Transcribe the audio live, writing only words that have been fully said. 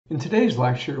In today's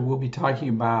lecture, we'll be talking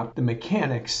about the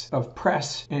mechanics of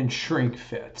press and shrink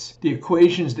fits. The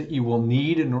equations that you will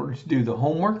need in order to do the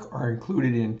homework are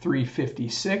included in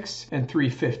 356 and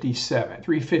 357.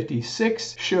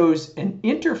 356 shows an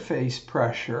interface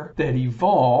pressure that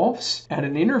evolves at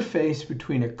an interface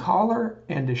between a collar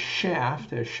and a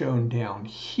shaft, as shown down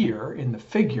here in the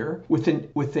figure,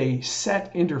 with a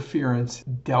set interference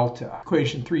delta.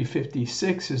 Equation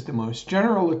 356 is the most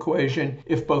general equation.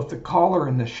 If both the collar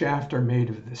and the shaft are made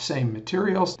of the same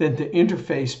materials, then the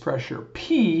interface pressure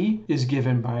P is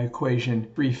given by equation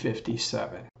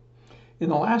 357. In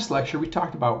the last lecture, we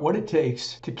talked about what it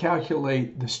takes to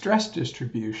calculate the stress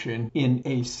distribution in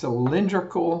a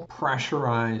cylindrical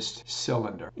pressurized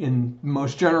cylinder. In the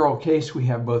most general case, we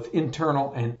have both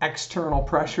internal and external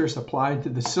pressures applied to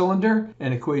the cylinder,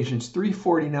 and equations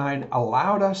 349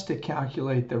 allowed us to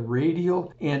calculate the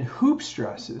radial and hoop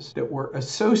stresses that were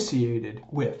associated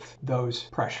with those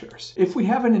pressures. If we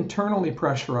have an internally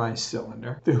pressurized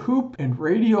cylinder, the hoop and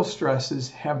radial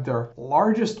stresses have their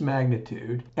largest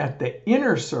magnitude at the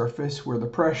inner surface where the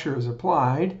pressure is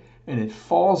applied, and it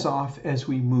falls off as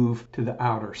we move to the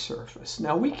outer surface.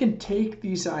 Now we can take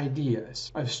these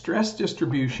ideas of stress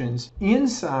distributions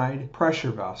inside pressure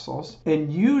vessels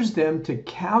and use them to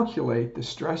calculate the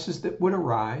stresses that would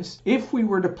arise if we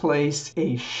were to place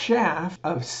a shaft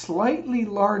of slightly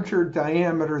larger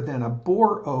diameter than a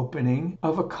bore opening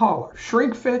of a collar.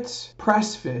 Shrink fits,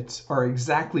 press fits are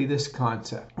exactly this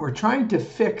concept. We're trying to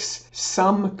fix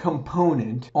some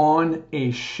component on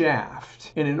a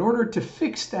shaft, and in order to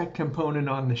fix that component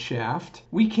on the shaft,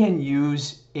 we can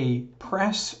use a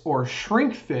press or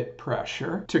shrink fit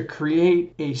pressure to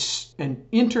create an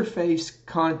interface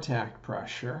contact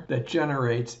pressure that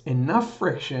generates enough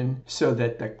friction so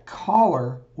that the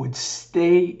collar would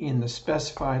stay in the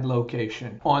specified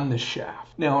location on the shaft.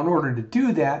 Now, in order to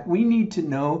do that, we need to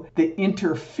know the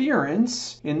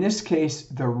interference, in this case,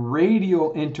 the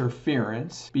radial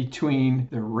interference between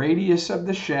the radius of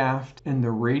the shaft and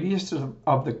the radius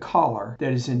of the collar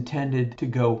that is intended to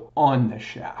go on the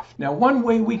shaft. Now, one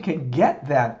way we can get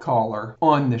that collar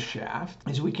on the shaft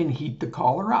is we can heat the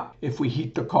collar up. If we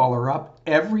heat the collar up,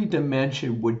 every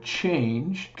dimension would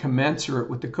change commensurate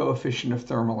with the coefficient of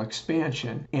thermal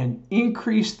expansion and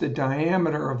increase the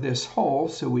diameter of this hole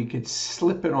so we could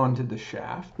slip it onto the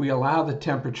shaft. We allow the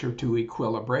temperature to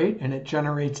equilibrate, and it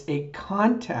generates a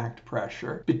contact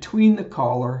pressure between the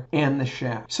collar and the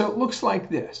shaft. So it looks like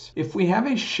this. If we have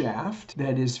a shaft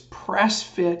that is press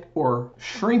fit or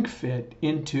shrink fit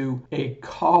into a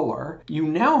collar, you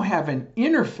now have an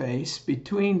interface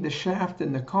between the shaft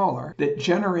and the collar that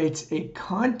generates a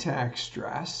contact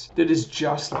stress that is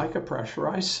just like a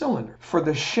pressurized cylinder. For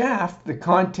the shaft, the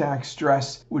contact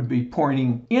stress would be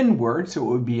pointing inward, so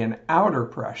it would be an outer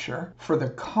pressure. For the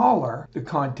collar, the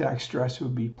contact stress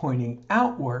would be pointing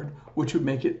outward, which would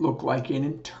make it look like an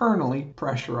internally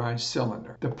pressurized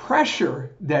cylinder. The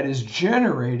pressure that is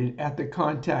generated at the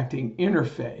contacting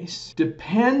interface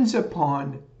depends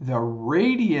upon the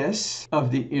radius of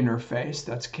the interface,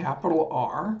 that's capital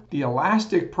R, the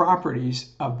elastic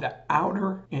properties of the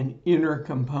outer and inner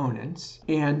components,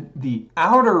 and the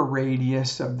outer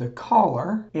radius of the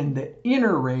collar and the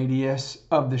inner radius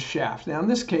of the shaft. Now in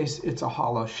this case, it's a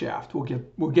hollow shaft.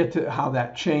 We'll get to how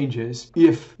that changes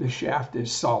if the shaft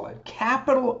is solid.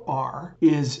 Capital R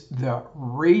is the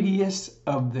radius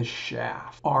of the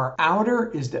shaft. R outer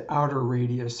is the outer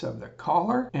radius of the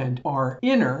collar, and R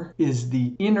inner is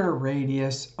the inner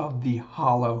radius of the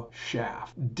hollow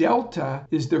shaft. Delta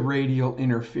is the radial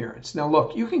interference. Now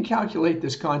look, you can calculate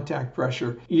this contact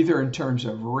pressure either in terms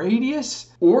of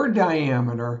radius or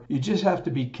diameter. You just have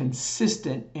to be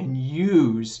consistent and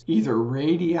use either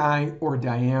radii or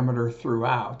diameter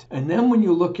throughout. And then when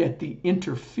you look at the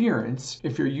interference,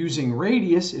 if you're using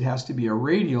radius, it has to be a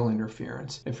radial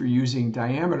interference. If you're using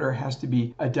diameter, it has to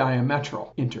be a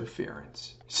diametral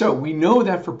interference. So we know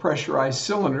that for pressurized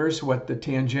cylinders what the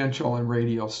tangential and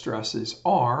radial stresses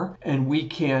are, and we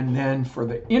can then, for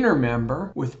the inner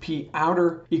member, with P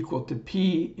outer equal to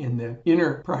P in the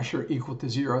inner pressure equal to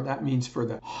 0, that means for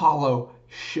the hollow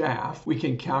shaft, we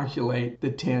can calculate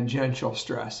the tangential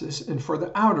stresses, and for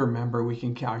the outer member we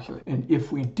can calculate. And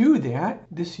if we do that,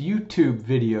 this YouTube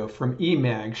video from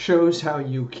EMAG shows how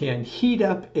you can heat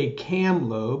up a cam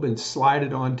lobe and slide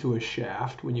it onto a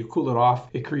shaft. When you cool it off,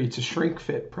 it creates a shrink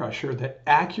fit pressure that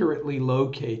accurately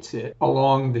locates it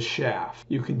along the shaft.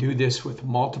 You can do this with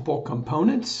multiple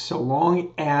components so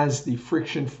long as the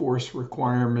friction force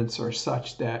requirements are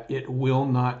such that it will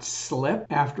not slip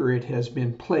after it has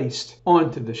been placed on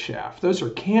onto the shaft. Those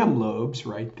are cam lobes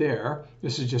right there.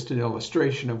 This is just an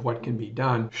illustration of what can be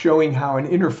done, showing how an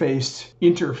interface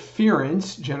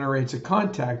interference generates a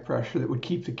contact pressure that would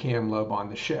keep the cam lobe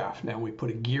on the shaft. Now we put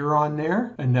a gear on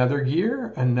there, another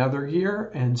gear,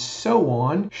 and so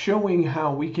on, showing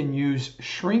how we can use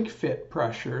shrink fit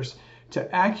pressures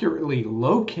to accurately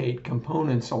locate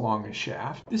components along a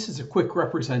shaft. This is a quick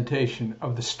representation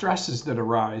of the stresses that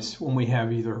arise when we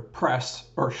have either press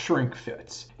or shrink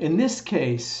fits. In this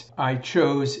case, I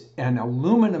chose an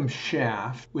aluminum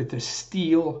shaft with a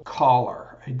steel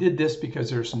collar. I did this because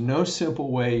there's no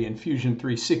simple way in Fusion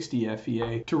 360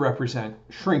 FEA to represent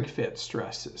shrink fit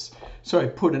stresses. So I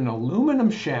put an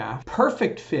aluminum shaft,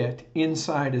 perfect fit,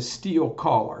 inside a steel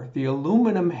collar. The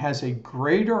aluminum has a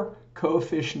greater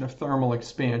coefficient of thermal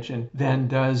expansion than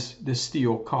does the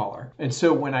steel collar. And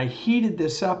so when I heated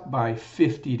this up by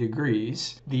 50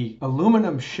 degrees, the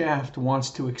aluminum shaft wants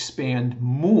to expand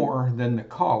more than the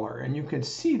collar. And you can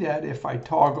see that if I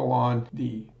toggle on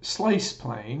the slice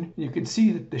plane, you can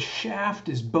see that the shaft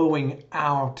is bowing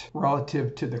out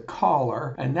relative to the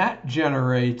collar, and that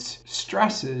generates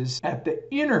stresses at the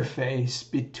interface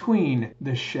between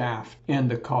the shaft and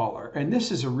the collar. And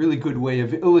this is a really good way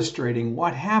of illustrating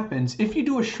what happens if you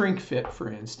do a shrink fit, for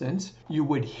instance. You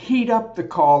would heat up the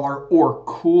collar or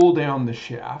cool down the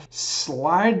shaft,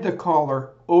 slide the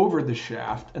collar over the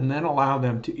shaft, and then allow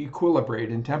them to equilibrate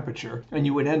in temperature, and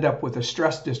you would end up with a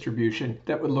stress distribution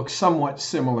that would look somewhat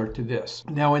similar to this.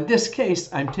 Now in this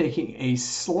case, I'm taking a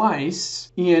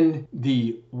slice in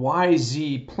the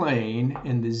YZ plane,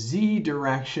 and the Z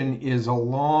direction is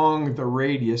along the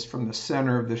radius from the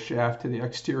center of the shaft to the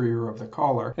exterior of the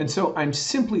collar, and so I'm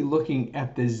simply looking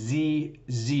at the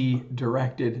ZZ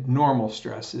directed normal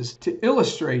stresses to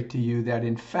illustrate to you that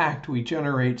in fact we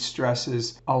generate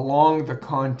stresses along the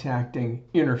contacting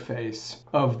interface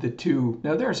of the two.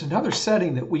 Now there's another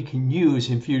setting that we can use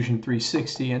in Fusion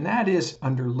 360, and that is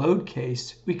under load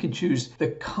case, we can choose the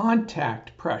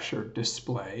contact pressure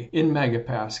display in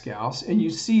megapascals, and you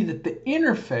see that the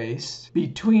interface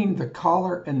between the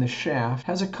collar and the shaft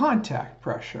has a contact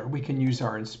pressure. We can use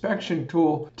our inspection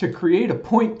tool to create a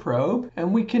point probe,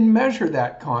 and we can measure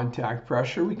that contact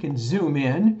pressure. We can zoom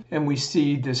in, and we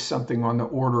see this something on the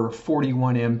order of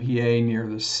 41 MPa near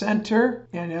the center.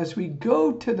 And as we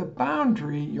go to the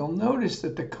boundary, you'll notice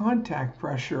that the contact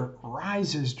pressure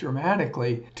rises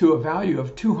dramatically to a value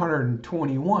of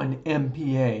 221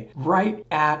 MPa right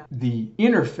at the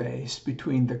interface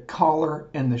between the collar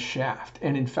and the shaft.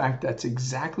 And in fact, that's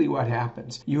exactly what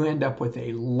happens. You end up with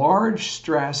a large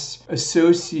stress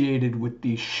associated with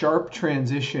the sharp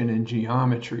transition in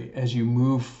geometry as you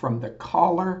move from the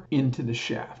collar into the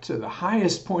shaft. So the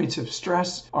highest points of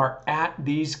stress are at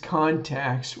these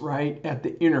contacts right at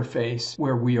the interface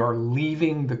where we are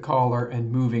leaving the collar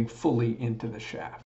and moving fully into the shaft.